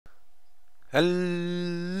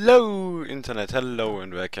Hello internet, hello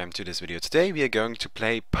and welcome to this video. Today we are going to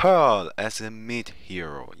play Pearl as a mid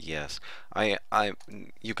hero. Yes,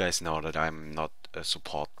 you guys know that I'm not a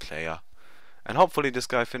support player. And hopefully this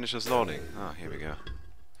guy finishes loading. Ah, here we go.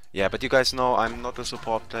 Yeah, but you guys know I'm not a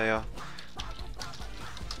support player.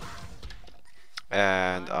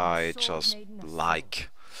 And I just like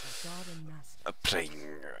playing,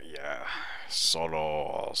 yeah, solo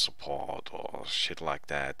or support or shit like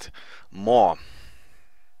that more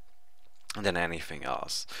than anything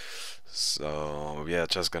else. So we are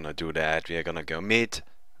just gonna do that. We are gonna go mid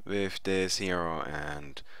with this hero,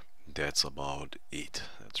 and that's about it.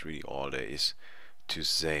 That's really all there is to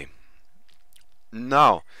say.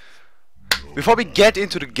 Now, before we get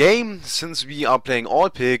into the game, since we are playing all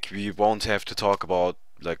pick, we won't have to talk about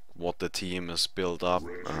like what the team is built up.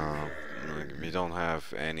 We don't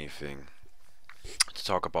have anything to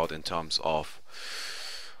talk about in terms of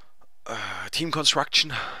team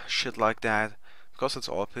construction, shit like that, because it's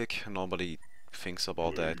all pick. Nobody thinks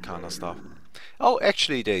about that kind of stuff. Oh,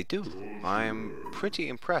 actually they do. I'm pretty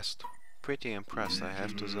impressed. Pretty impressed, I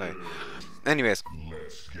have to say. Anyways,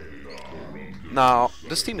 now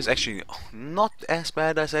this team is actually not as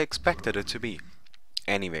bad as I expected it to be.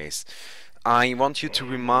 Anyways, I want you to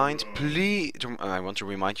remind, please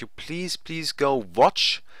go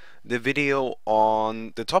watch the video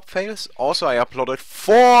on the top fails. Also, I uploaded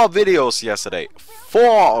 4 videos yesterday.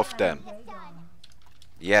 4 of them.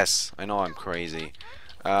 Yes, I know I'm crazy.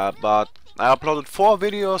 But I uploaded 4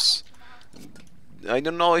 videos. I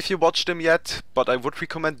don't know if you watched them yet, but I would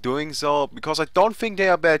recommend doing so, because I don't think they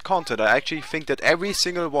are bad content. I actually think that every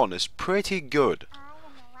single one is pretty good.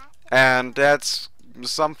 And that's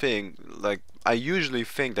something, like, I usually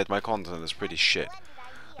think that my content is pretty shit.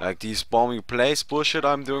 Like these Baumi plays bullshit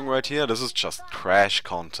I'm doing right here, this is just trash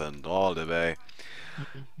content all the way.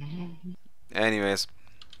 Anyways,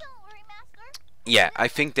 yeah, I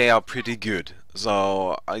think they are pretty good,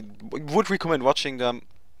 so I would recommend watching them.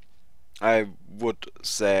 I would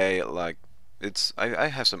say, like, I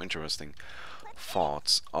have some interesting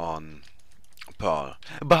thoughts on Pearl.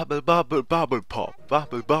 Bubble, bubble, bubble pop,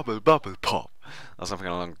 bubble, bubble, bubble pop, or something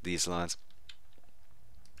along these lines.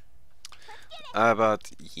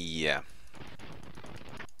 But yeah.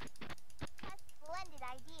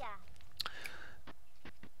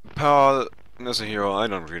 Pearl as a hero, I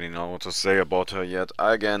don't really know what to say about her yet.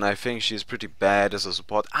 Again, I think she's pretty bad as a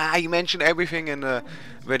support. I mentioned everything in the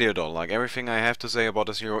video though, like everything I have to say about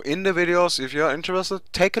this hero in the videos. If you're interested,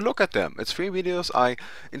 take a look at them. It's 3 videos. I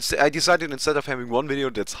decided, instead of having one video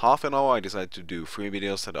that's half an hour, I decided to do 3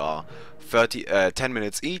 videos that are 10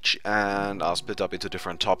 minutes each and are split up into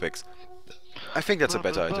different topics. I think that's a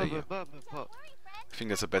better idea. I think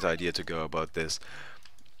that's a better idea to go about this.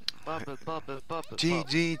 G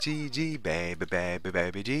G G G baby baby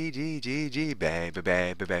baby G G G G baby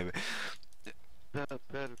baby baby.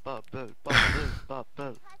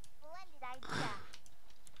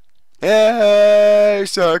 Hey,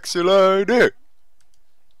 sexy lady.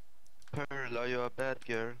 Pearl, are you a bad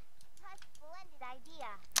girl?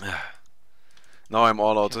 Now I'm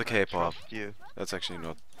all out of K-pop. You. That's actually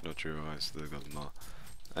not true. I still got more.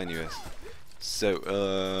 Anyways, so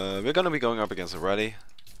we're gonna be going up against a rally,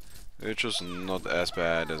 which is not as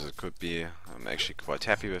bad as it could be. I'm actually quite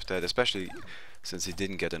happy with that, especially since he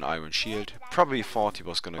didn't get an iron shield. Probably thought he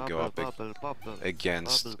was gonna go up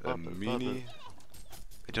against a mini.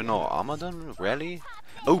 I don't know, Armadan? Rally?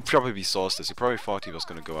 Oh, probably Solstice. He probably thought he was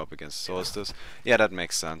gonna go up against Solstice. Yeah, that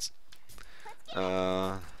makes sense. Yeah.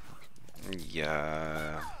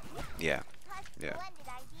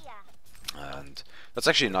 And that's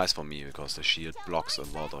actually nice for me, because the shield blocks a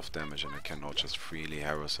lot of damage and I cannot just freely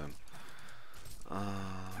harass him.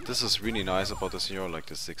 This is really nice about this hero, like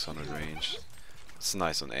the 600 range. It's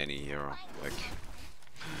nice on any hero. Like,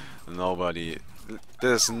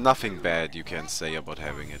 there's nothing bad you can say about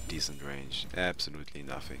having a decent range. Absolutely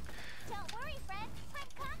nothing.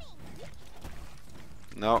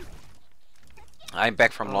 No. I'm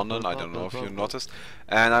back from London, I don't know if you noticed.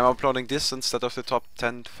 And I'm uploading this instead of the top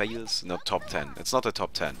 10 fails. Not top 10. It's not a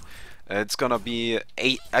top 10. It's gonna be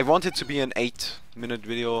 8. I want it to be an 8-minute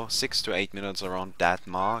video, 6 to 8 minutes, around that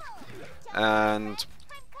mark. And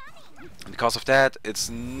because of that, it's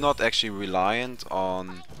not actually reliant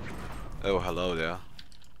on... Oh, hello there.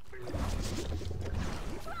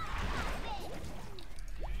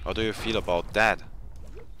 How do you feel about that,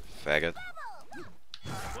 faggot?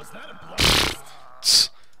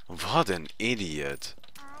 What an idiot.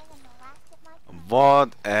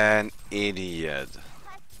 What an idiot.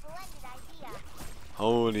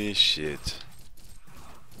 Holy shit.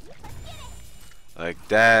 Like,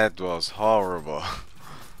 that was horrible.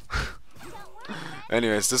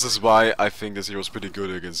 Anyways, this is why I think this hero's pretty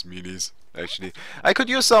good against meanies, actually. I could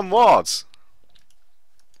use some wards!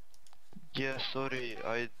 Yeah, sorry,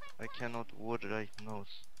 I cannot word right now.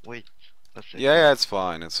 Wait a second. Yeah, yeah, it's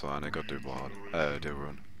fine, it's fine. I got the ward, the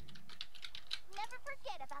rune.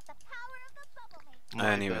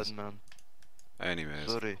 My Anyways. bad, man. Anyways.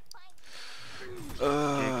 Sorry.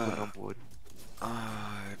 Uh, Couldn't word.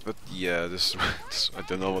 but yeah, I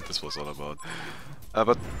don't know what this was all about.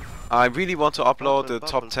 But I really want to upload the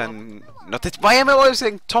top 10. Not that. Why am I always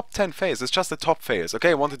saying top 10 fails? It's just the top fails.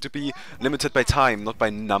 Okay, I want it to be limited by time, not by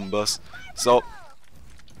numbers. So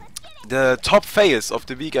the top fails of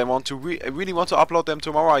the week, I really want to upload them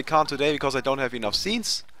tomorrow. I can't today because I don't have enough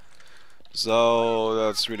scenes. So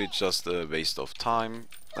that's really just a waste of time.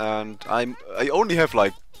 And I only have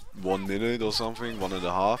like 1 minute or something,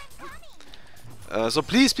 1.5. So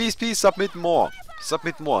please, please, please submit more.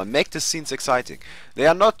 Submit more and make the scenes exciting. They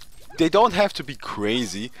don't have to be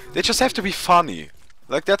crazy. They just have to be funny.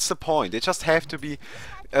 Like, that's the point. They just have to be.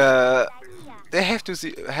 They have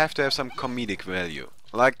to have some comedic value.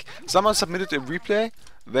 Like, someone submitted a replay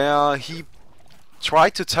where he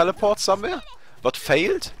tried to teleport somewhere, but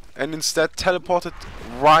failed, and instead teleported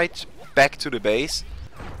right back to the base,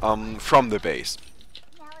 from the base.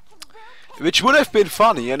 Which would have been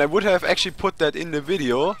funny, and I would have actually put that in the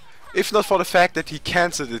video, if not for the fact that he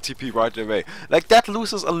cancelled the TP right away. Like, that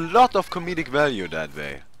loses a lot of comedic value that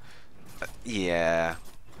way. Yeah.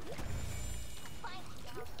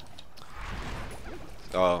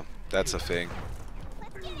 Oh, that's a thing.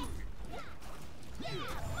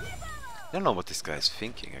 I don't know what this guy is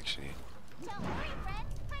thinking, actually.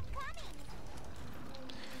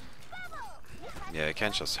 Yeah, I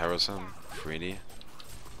can't just harass him freely.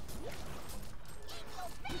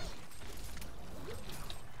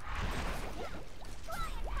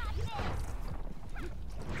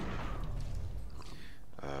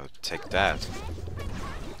 Take that.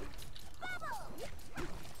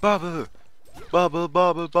 Bubble! Bubble,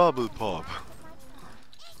 bubble, bubble pop.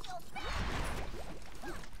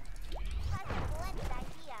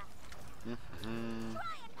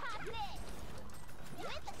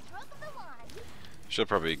 Should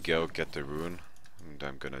probably go get the rune, and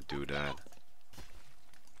I'm gonna do that.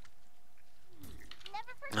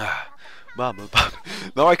 Bubble, bubble.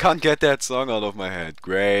 No, I can't get that song out of my head.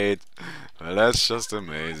 Great. Well, that's just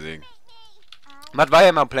amazing. But why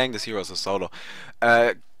am I playing this hero as a solo?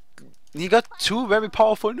 He got 2 very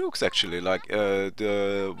powerful nukes actually. Like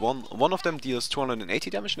the one of them deals 280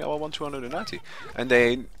 damage, and the other one 290, and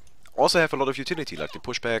they also have a lot of utility, like the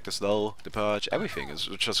pushback, the slow, the purge, everything. It's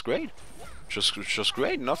just great. Just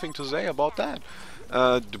great. Nothing to say about that.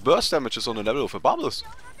 The burst damage is on the level of a Bubbles,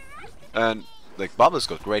 and like Bubbles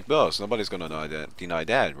got great burst. Nobody's gonna deny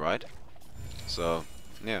that, right? So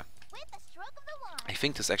yeah. I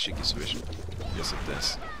think this actually gives vision. Yes, it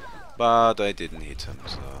does. But I didn't hit him,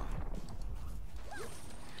 so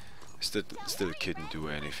still couldn't do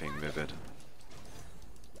anything with it.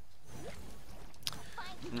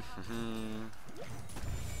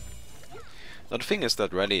 Now the thing is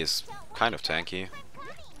that Rally is kind of tanky.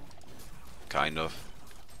 Kind of.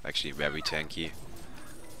 Actually very tanky.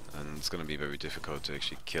 And it's gonna be very difficult to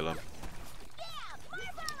actually kill him.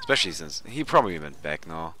 Especially since he probably went back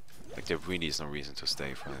now. Like, there really is no reason to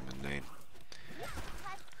stay for him in lane.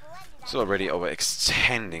 So already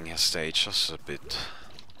overextending his stage just a bit.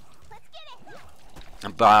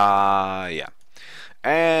 But yeah.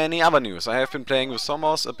 Any other news? I have been playing with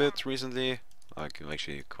Somos a bit recently. Like,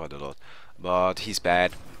 actually quite a lot. But he's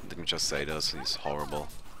bad. Let me just say this. He's horrible.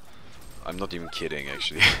 I'm not even kidding,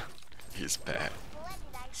 actually. He's bad.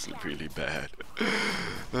 He's really bad.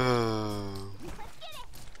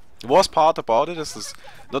 The worst part about it is this,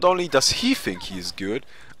 not only does he think he is good,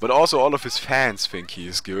 but also all of his fans think he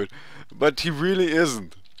is good. But he really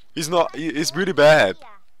isn't. He's not. He's really bad.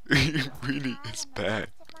 He really is bad.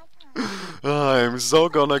 I'm so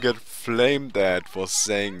gonna get flamed at for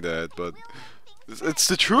saying that, but it's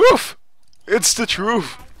the truth. It's the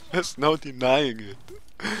truth. There's no denying it.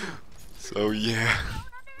 So yeah.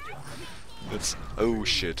 That's oh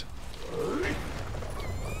shit.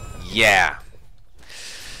 Yeah.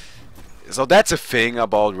 So that's a thing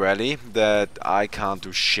about Rally that I can't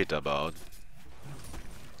do shit about.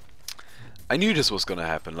 I knew this was gonna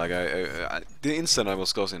happen. Like the instant I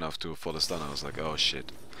was close enough for the stun, I was like, oh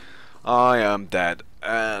shit, I am dead,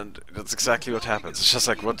 and that's exactly what happens. It's just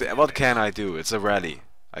like, what can I do? It's a Rally.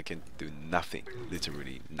 I can do nothing,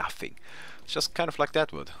 literally nothing. It's just kind of like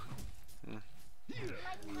that would.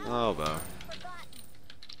 Oh well.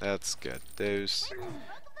 Let's get those.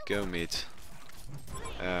 Go meet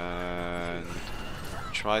And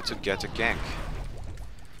try to get a gank.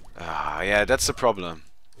 Ah, yeah, that's the problem.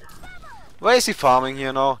 Why is he farming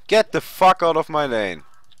here now? Get the fuck out of my lane.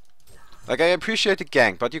 Like, I appreciate the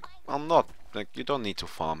gank, but I'm not. Like, you don't need to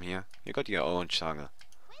farm here. You got your own jungle.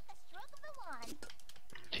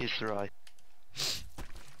 He's right.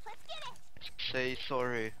 Say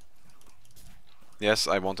sorry. Yes,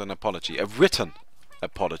 I want an apology. A written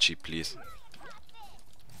apology, please.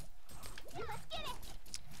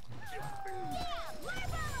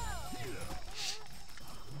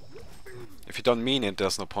 If you don't mean it,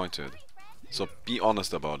 there's no point to it. So be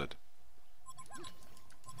honest about it.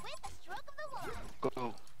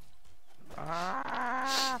 Go.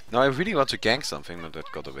 Now I really want to gank something, but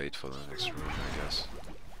that gotta wait for the next room, I guess.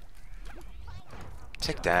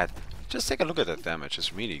 Take that. Just take a look at that damage.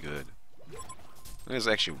 It's really good. It's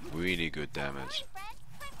actually really good damage.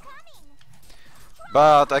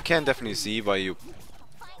 But I can definitely see why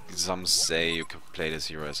some say you could play this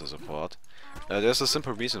hero as a support. There's a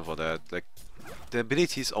simple reason for that. Like, the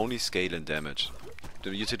abilities only scale in damage.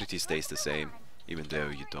 The utility stays the same, even though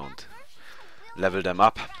you don't level them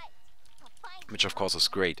up. Which of course is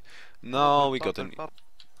great. Now we got an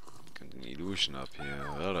illusion up here.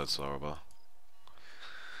 Oh, that's horrible.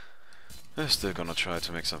 I'm still gonna try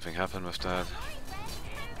to make something happen with that.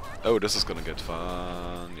 Oh, this is gonna get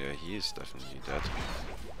fun. Yeah, he is definitely dead.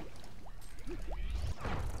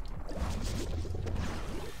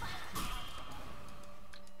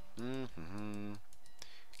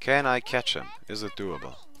 Can I catch him? Is it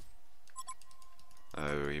doable?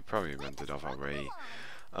 Oh, he probably went it off already.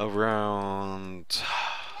 Around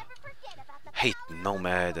hate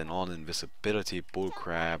nomad and all invisibility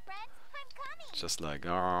bullcrap. Just like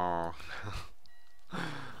oh.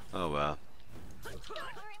 Oh well.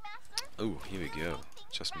 Oh, here we go.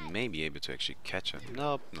 Just may be able to actually catch him.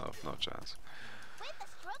 Nope, no chance.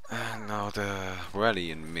 And now the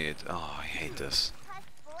rally in mid. Oh, I hate this.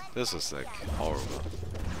 This is like horrible.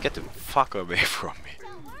 Get the fuck away from me.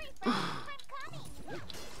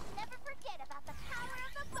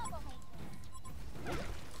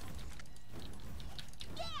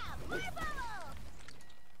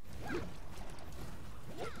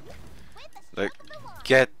 Like,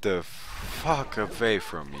 get the fuck away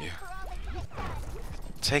from me.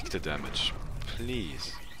 Take the damage,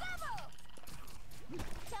 please.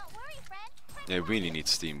 I really need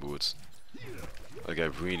steam boots. Like, I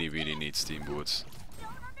really need steam boots.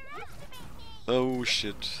 Oh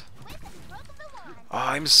shit. Oh,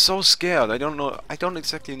 I'm so scared. I don't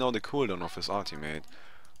exactly know the cooldown of his ultimate.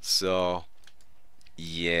 So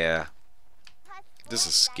yeah. This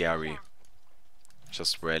is scary.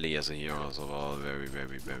 Just rally as a hero is all very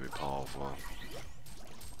powerful.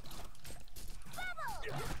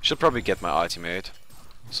 Should probably get my ultimate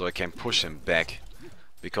so I can push him back,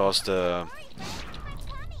 because the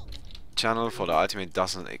channel for the ultimate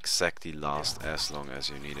doesn't exactly last as long as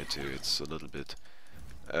you need it to. It's a little bit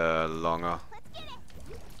longer,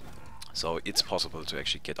 so it's possible to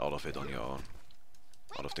actually get out of it on your own,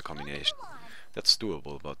 out of the combination. That's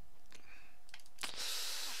doable, but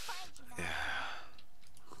yeah.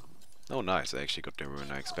 Oh nice, I actually got the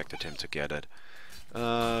rune. I expected him to get it.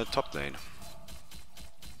 Top lane.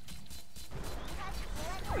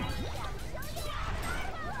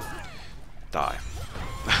 Die.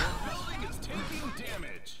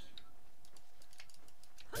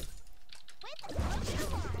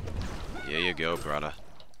 Here you go, brother.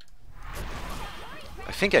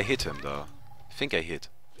 I think I hit him though. I think I hit.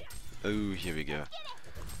 Oh, here we go.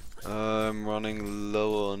 I'm running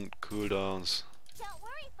low on cooldowns.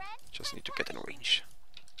 Just need to get in range.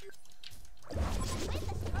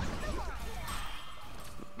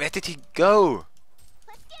 Where did he go?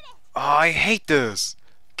 Oh, I hate this.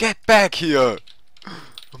 Get back here.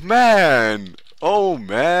 Man. Oh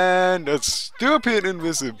man, that's stupid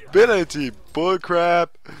invisibility bullcrap.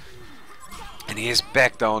 And he is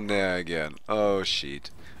back down there again. Oh shit.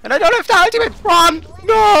 And I don't have the ultimate. Run!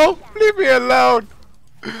 No! Leave me alone!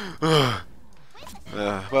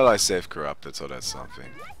 Well, I saved corrupted, so that's something.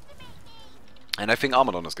 And I think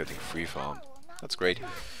Armadon is getting free farm. That's great.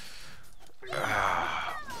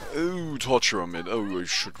 Oh, torture on mid. Oh, I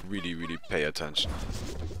should really pay attention.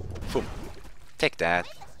 Boom. Take that.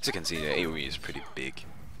 As you can see, the AoE is pretty big.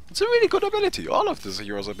 It's a really good ability. All of this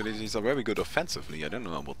hero's abilities are very good offensively. I don't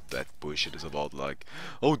know what that bullshit is about. Like,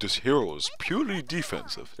 oh, this hero is purely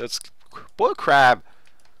defensive. That's bullcrap.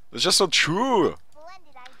 It's just not true.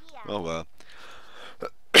 Oh well.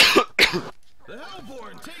 The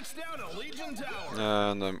Hellborn takes down a Legion tower.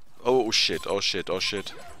 And I'm... Oh shit, oh shit, oh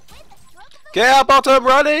shit. Get bottom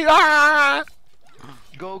running! Ah!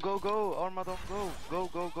 Go, go, go! Armadon, go! Go,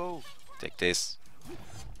 go, go! Take this.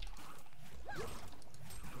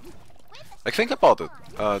 Like, think about it.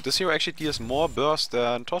 This hero actually deals more burst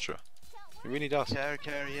than torture. He really does. Care,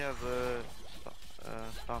 you have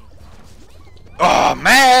stun. Oh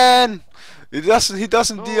man! He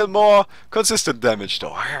doesn't No. deal more consistent damage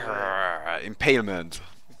though. Impalement.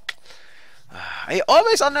 I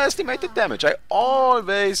always underestimate the damage. I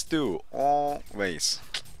always do. Always.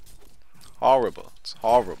 Horrible. It's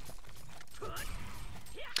horrible.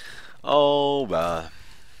 Oh well.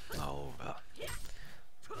 Oh well.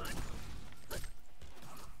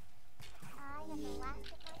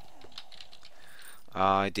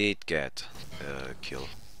 I did get a kill.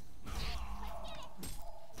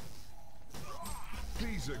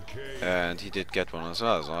 And he did get one as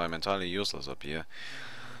well, so I'm entirely useless up here.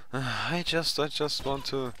 I just want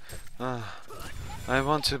to I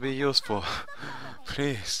want to be useful.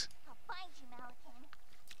 Please.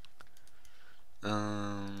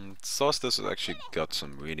 Solstice has actually got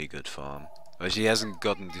some really good farm. But she hasn't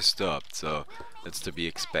gotten disturbed, so that's to be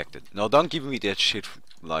expected. Now don't give me that shit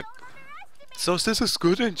like Solstice is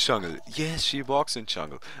good in jungle. Yes, she walks in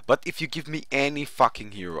jungle. But if you give me any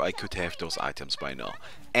fucking hero, I could have those items by now.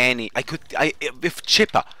 With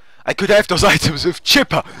Chipper. I could have those items with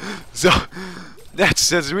Chipper. So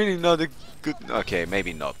that's really not a good. Okay,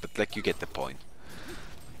 maybe not, but like you get the point.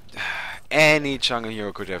 Any jungle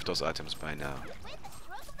hero could have those items by now.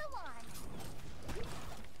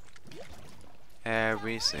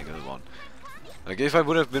 Every single one. Like if I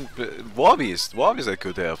would have been Warbeast I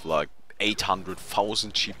could have like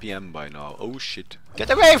 800,000 GPM by now. Oh shit! Get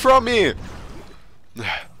away from me!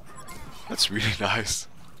 That's really nice.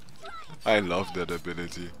 I love that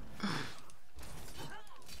ability.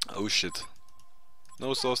 Oh shit.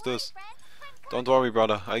 No Solstice. Don't worry,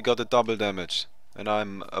 brother. I got a double damage. And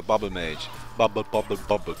I'm a bubble mage. Bubble pop.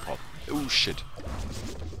 Oh shit.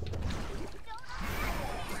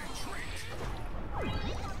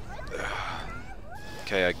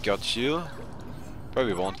 Okay, I got you.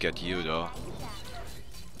 Probably won't get you though.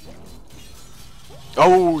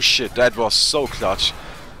 Oh shit, that was so clutch.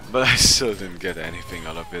 But I still didn't get anything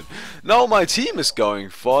out of it. Now my team is going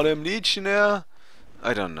for them Legionnaire.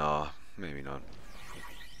 I don't know. Maybe not.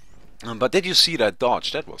 But did you see that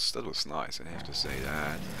dodge? That was nice, I have to say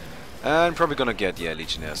that. And probably gonna get, yeah,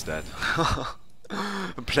 Legionnaire's dead.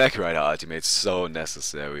 Black Rider ultimate, so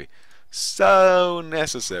necessary. So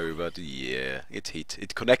necessary, but yeah, it hit.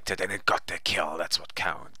 It connected and it got the kill. That's what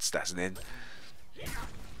counts, doesn't it?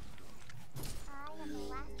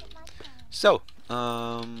 So,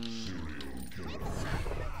 I'm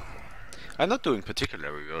not doing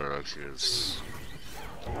particularly well actually.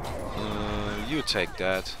 You take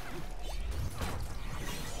that.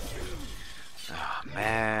 Ah,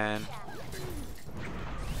 man.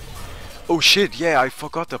 Oh shit, yeah, I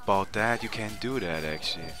forgot about that. You can't do that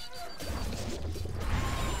actually.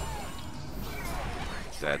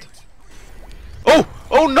 Dead. Oh!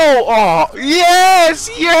 Oh no! Oh! Yes!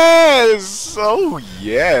 Yes! Oh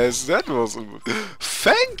yes! That was...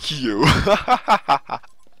 Thank you!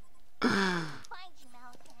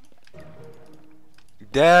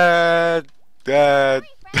 That...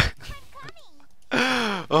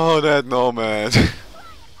 Oh, that nomad.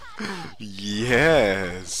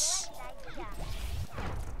 Yes!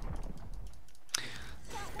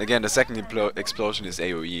 Again, the second explosion is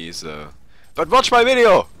AoE, so... But watch my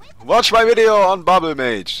video! Watch my video on Bubble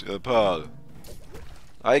Mage, Pearl.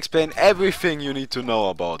 I explain everything you need to know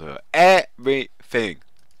about her. Everything.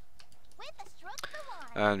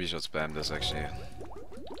 And we should spam this actually.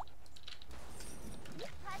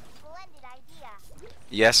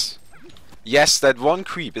 Yes. Yes, that one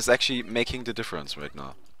creep is actually making the difference right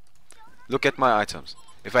now. Look at my items.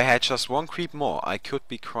 If I had just one creep more, I could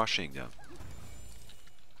be crushing them.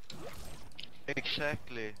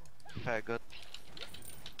 Exactly, faggot.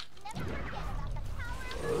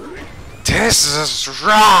 This is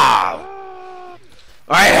wrong!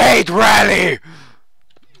 I hate Rally!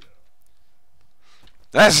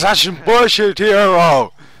 That's such a bullshit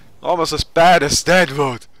hero! Almost as bad as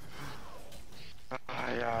Deadwood.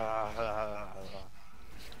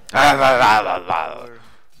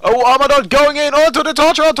 Oh, Armadon going in onto the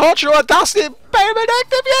Torturer, Dusty, payment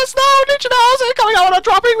active, yes, no, Legion House coming out and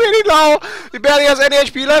dropping really low. He barely has any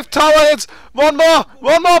HP left, tower hits, one more,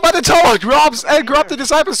 but the tower drops and grab the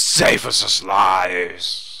Disciple, safe as a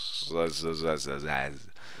slice. Oh,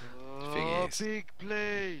 big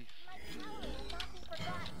play!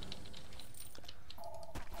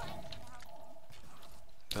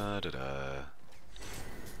 Da da da.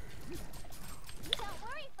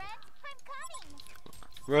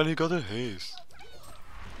 Rally got a haste.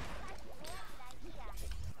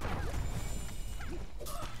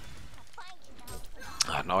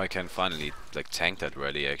 Now I can finally like tank that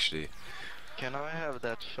rally actually. Can I have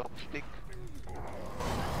that shot stick?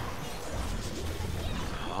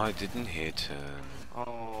 Oh, I didn't hit him.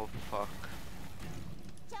 Oh fuck.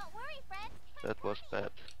 That was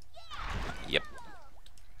bad. Yep.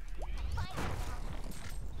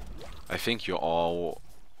 I think you all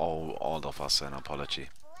of us an apology.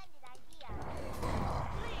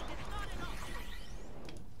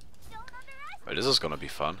 Well, this is gonna be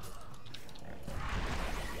fun.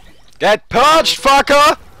 Get perched,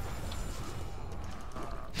 fucker!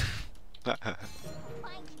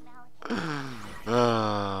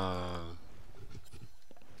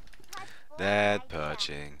 That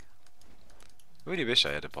perching. Really wish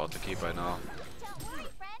I had a portal key by now.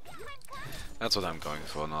 That's what I'm going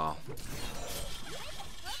for now.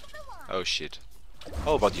 Oh shit.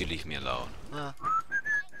 Oh, but you leave me alone.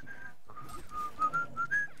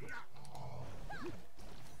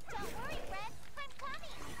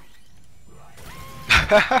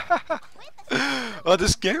 Oh,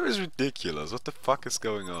 this game is ridiculous. What the fuck is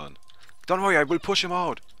going on? Don't worry, I will push him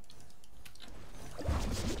out.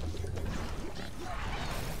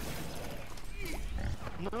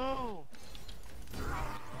 No!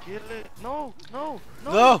 Kill it! No! No!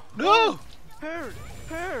 No! No! No! Pearl!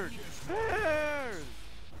 Pearl! Pearl!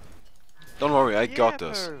 Don't worry, I Yeah, got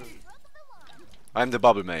this. Pearl. I'm the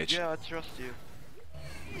bubble mage. Yeah, I trust you.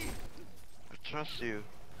 I trust you.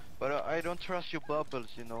 But I don't trust your bubbles,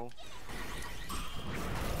 you know.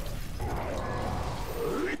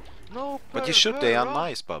 No, But you Pearl, should, they are Pearl,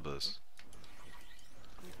 nice bubbles.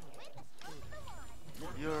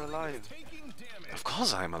 You're alive. Taking damage. Of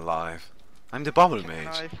course I'm alive. I'm the bubble Can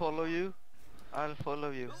mage. I follow you? I'll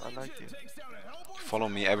follow you. I like you. Takes down a Hellborn. Follow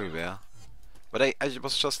me everywhere. But I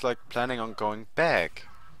was just like planning on going back.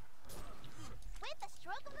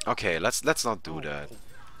 Okay, let's not do that.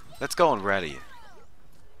 Let's go on rally.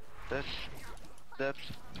 That's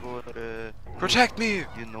what Protect me!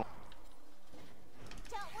 you know.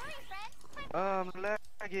 I'm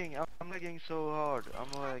lagging. I'm lagging so hard.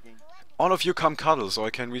 I'm lagging. All of you come cuddle so I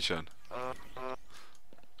can reach him. Uh,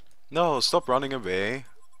 No, stop running away.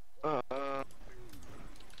 uh, uh,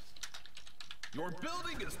 Your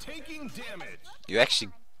building is taking damage. You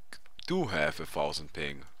actually do have 1000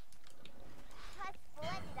 ping.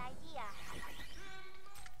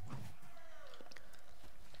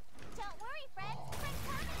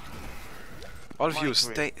 All of you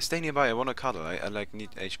Mine stay nearby, I wanna cuddle, I like need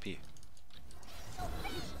HP.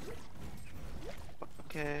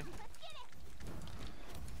 okay.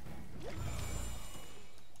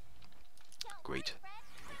 Great.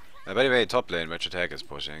 By the way, top lane, which attack is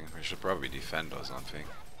pushing. We should probably defend or something.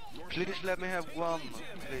 Please let me have one,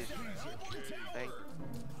 please. Thank.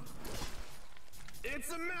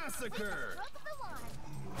 It's a massacre.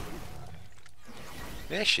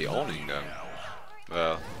 They're actually owning them.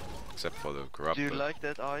 Well, except for the Do you corrupted. like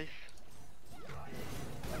that ice?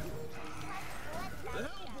 The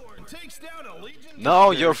Hellborn takes down a Legion.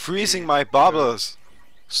 No, you're freezing my bubbles!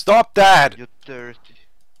 Stop that! You dirty,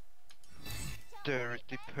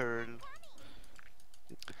 dirty pearl.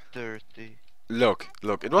 You dirty. Look,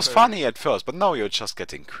 it was funny at first, but now you're just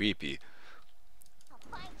getting creepy.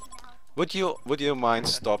 Would you mind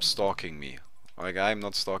stop stalking me? Like, I'm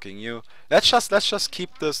not stalking you. Let's just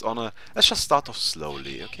keep this on a. Let's just start off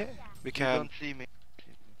slowly, okay? We You can. don't see me.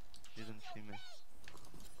 You don't see me.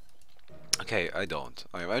 Okay, I don't.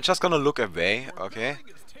 I'm just gonna look away, okay?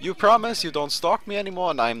 You promise you don't stalk me anymore,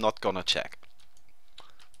 and I'm not gonna check.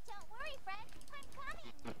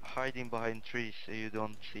 Hiding behind trees so you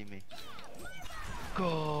don't see me.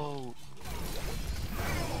 Go!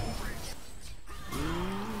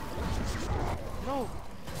 No!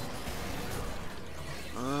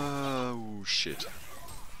 Oh shit!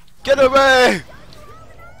 Get away!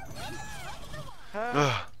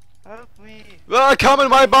 Help! Help me! Ah, come in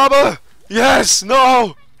my bubble! Yes!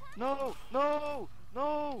 No! No! No!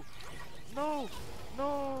 No! No!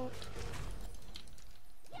 No!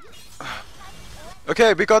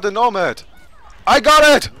 Okay, we got the nomad. I got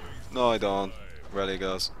it! No, I don't. Really,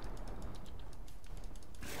 guys.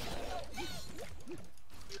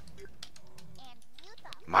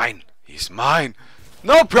 Mine. He's mine.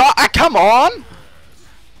 No, bro. Come on.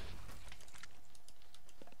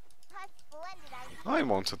 I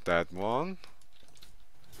wanted that one.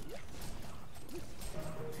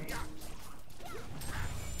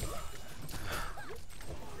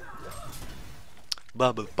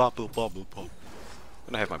 Bubble, bubble, bubble, bubble.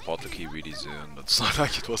 I'm gonna have my portal key really soon, but it's not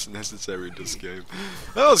like it was necessary in this game.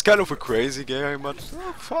 That was kind of a crazy game, but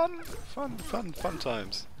fun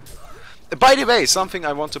times. By the way, something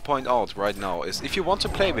I want to point out right now is if you want to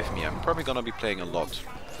play with me, I'm probably gonna be playing a lot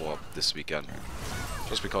for this weekend.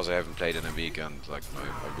 Just because I haven't played in a week and like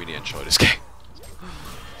I really enjoy this game.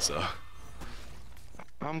 So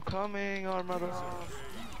I'm coming, Armada.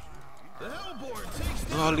 The Hellborn takes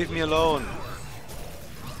down oh, leave me alone.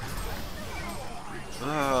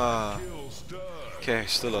 Ah, Kill Stud. okay,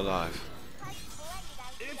 still alive.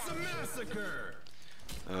 It's a massacre.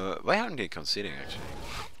 Why aren't they conceding actually?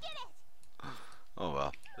 Oh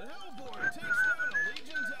well. The Hellborn takes down a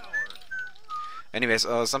Legion tower. Anyways,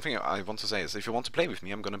 something I want to say is if you want to play with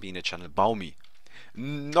me, I'm gonna be in the channel Baumi.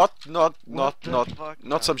 Not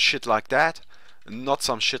some shit like that. Not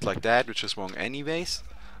some shit like that, which is wrong anyways.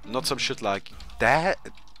 Not some shit like that,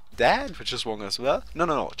 which is wrong as well.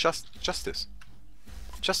 No. Just this.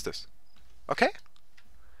 Just this. Okay?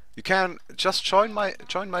 You can just join my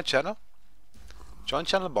channel. Join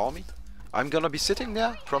channel Baumi. I'm gonna be sitting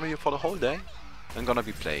there probably for the whole day. I'm gonna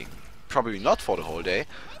be playing. Probably not for the whole day,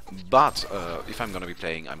 but if I'm gonna be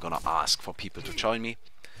playing, I'm gonna ask for people to join me.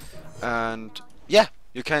 And yeah,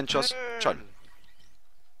 you can just join.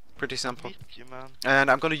 Pretty simple. Missed you, man.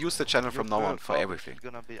 And I'm gonna use the channel from now Your on for bubbles everything. is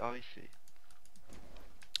gonna be icy.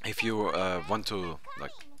 If you want to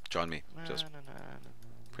like join me, just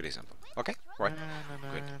pretty simple. Okay, right.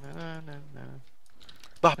 Good.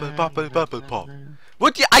 Bubble pop.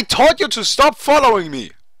 Would you? I told you to stop following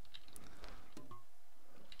me.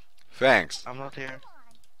 Thanks. I'm not here.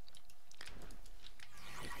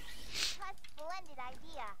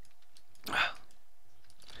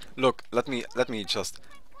 Look, let's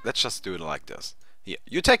just do it like this. Here,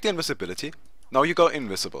 you take the invisibility. Now you go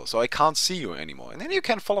invisible, so I can't see you anymore. And then you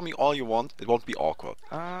can follow me all you want. It won't be awkward.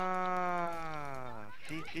 Ah,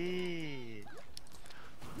 CC.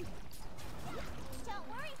 Don't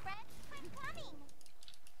worry, friend. I'm coming.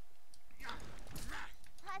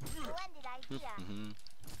 That's a splendid idea.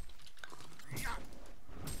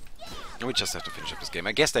 And we just have to finish up this game.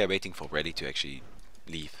 I guess they are waiting for Ready to actually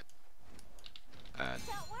leave. And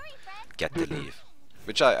Don't worry, friend. get the leave.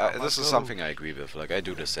 Which this is something I agree with. Like, I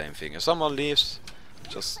do the same thing. If someone leaves,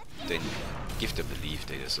 just then give them the leave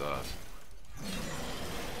they deserve.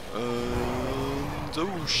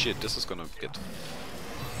 Oh shit, this is gonna get...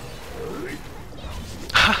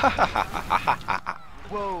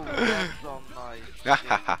 Whoa, that's so nice.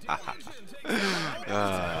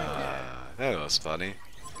 That was funny.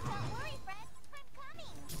 Don't worry, friend. I'm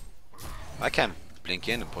coming. I can blink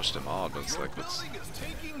in and push them out, but it's like, what's... Building is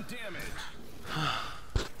taking damage.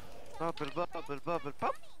 Bubble,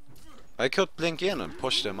 pop. I could blink in and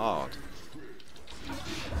push them out.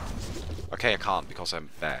 Okay, I can't because I'm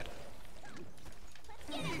bad.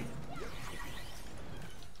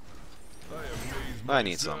 I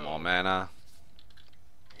need some more mana.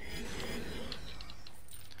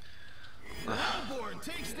 Hellborn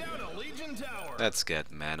takes down a Legion tower. Let's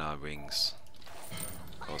get mana rings.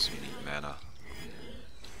 Because we need mana.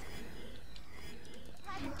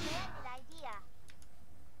 That's a splendid idea.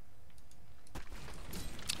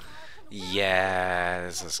 Yeah,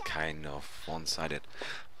 this is kind of one-sided.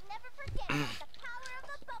 Never forget the power of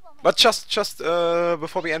the bubble. But just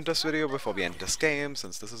before we end this video, before we end this game,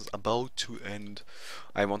 since this is about to end,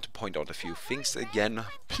 I want to point out a few things again.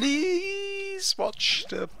 Please watch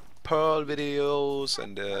the Pearl videos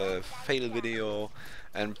and the fail video,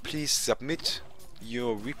 and please submit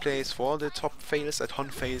your replays for the top fails at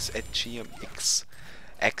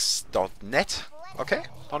honfails@gmxx.net. Okay,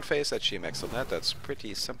 honfails@gmx.net. That's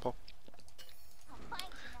pretty simple.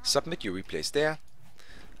 Submit your replays there,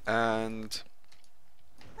 and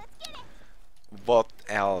Let's get it. what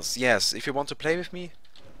else? Yes, if you want to play with me,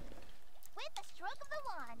 With a stroke of the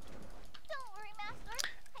wand. Don't worry, Master.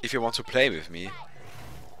 if you want to play with me,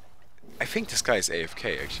 I think this guy is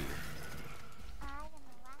AFK actually. I am the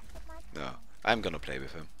last of my No, I'm gonna play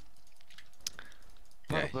with him.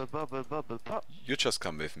 Yeah, Bubble, pop. you just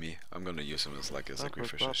come with me. I'm gonna use him as like a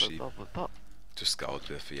sacrificial sheep Bubble, pop. to scout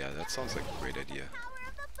with. Yeah, that sounds like a great idea. power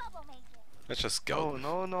of the bubble maker. Let's just Oh, go.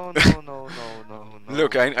 no.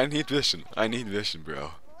 Look, I need vision. I need vision,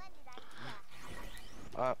 bro.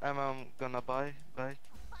 Splendid idea. I'm gonna buy. Find you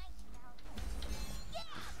now.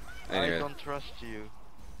 I Anyway, don't trust you.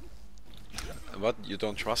 what? You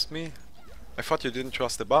don't trust me? I thought you didn't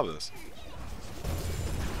trust the bubbles.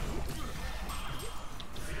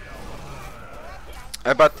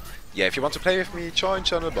 But yeah, if you want to play with me, join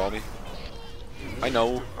channel Baumi. I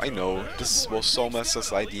know, this was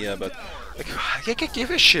Soma's idea, but like, I can give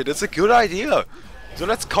a shit, it's a good idea. So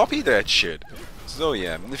let's copy that shit. So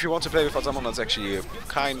yeah, if you want to play with someone that's actually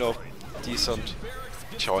kind of decent,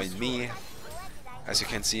 join me. As you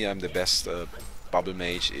can see, I'm the best bubble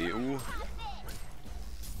mage EU.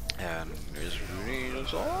 And it's really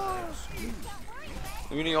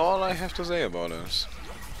Really all I have to say about this.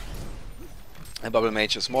 And Bubble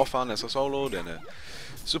Mage is more fun as a solo than a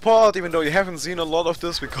support, even though you haven't seen a lot of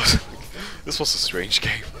this because this was a strange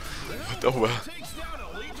game. But oh well.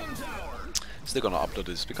 Still gonna upload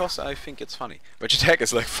this because I think it's funny. Vegetac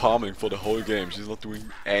is like farming for the whole game. She's not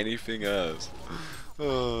doing anything else.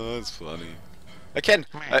 Oh, that's funny. I can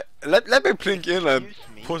let me blink in and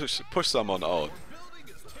push someone out.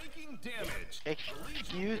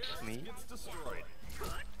 Excuse me.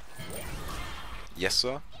 Yes,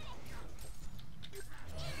 sir.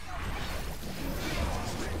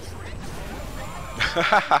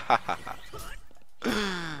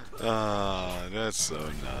 Ah, that's so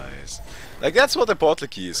nice. Like that's what the portal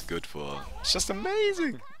key is good for. It's just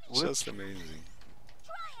amazing. Just amazing.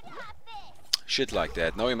 Shit like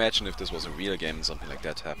that. Now imagine if this was a real game and something like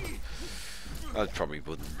that happened. I probably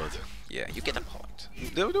wouldn't, but yeah, you get the point.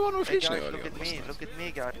 The one with Hey Legion guys, earlier. look at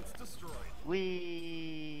me, guys.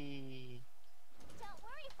 Wee. Don't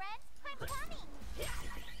worry, friends. I'm coming.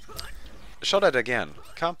 Shot it again.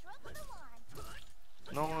 Come. Stroke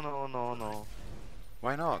of the wand. No.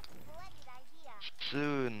 Why not? Splendid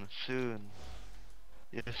idea. Soon.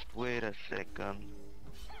 Just wait a second.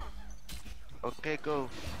 Okay, go.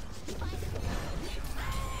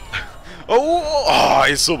 Oh,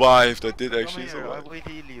 I survived. I did Come actually here, I survive. will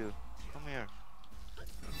heal you. Come here.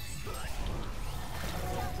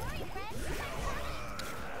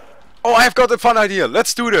 Oh, I've got a fun idea.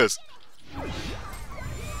 Let's do this.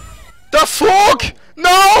 The fuck?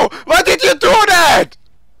 No! Why did you do that?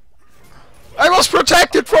 I was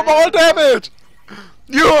protected from all damage.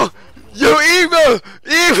 You evil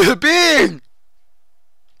being.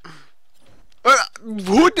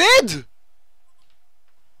 Who did?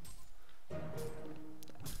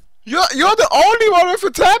 You're the only one with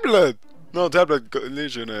a tablet. No, tablet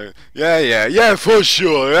legionary. Yeah, for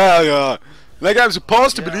sure. Yeah. Like I'm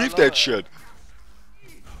supposed to believe that shit.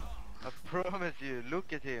 I promise you,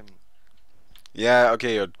 look at him. Yeah,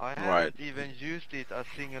 okay, you're I right. haven't even used it a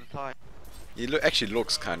single time. He actually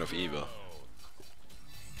looks kind of evil.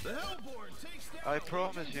 I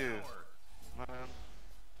promise you, man.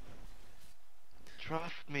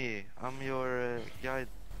 Trust me, I'm your guide.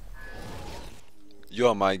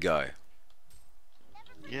 You're my guy.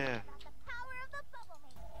 Yeah.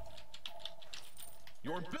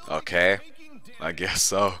 Okay, I guess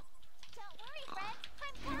so.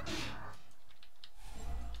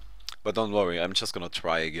 But don't worry, I'm just gonna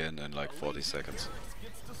try again in like 40 seconds.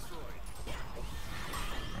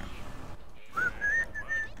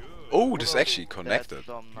 Oh, this actually connected. That's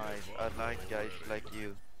so nice. I like guys like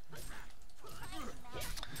you.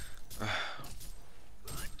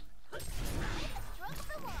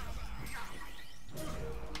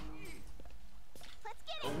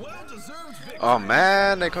 Oh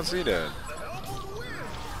man, they conceded.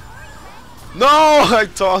 No, I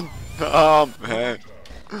don't. Oh man.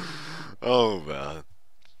 Oh well.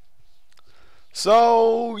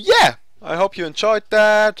 So yeah, I hope you enjoyed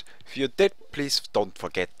that. If you did, please don't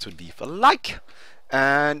forget to leave a like.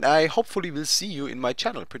 And I hopefully will see you in my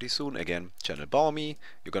channel pretty soon again. Channel Baumi.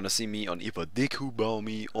 You're gonna see me on either Deku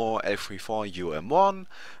Baumi or L34UM1,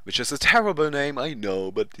 which is a terrible name, I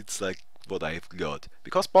know, but it's like what I've got.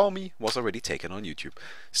 Because Baumi was already taken on YouTube.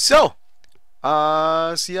 So,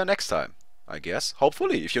 see you next time, I guess.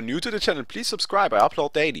 Hopefully, if you're new to the channel, please subscribe. I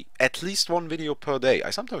upload daily. At least one video per day.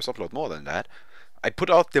 I sometimes upload more than that. I put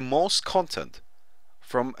out the most content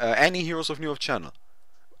from any Heroes of New Earth channel.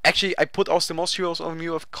 Actually, I put out the most Heroes of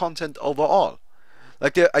New Earth content overall.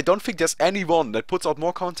 Like, I don't think there's anyone that puts out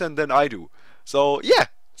more content than I do. So, yeah,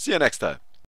 see you next time.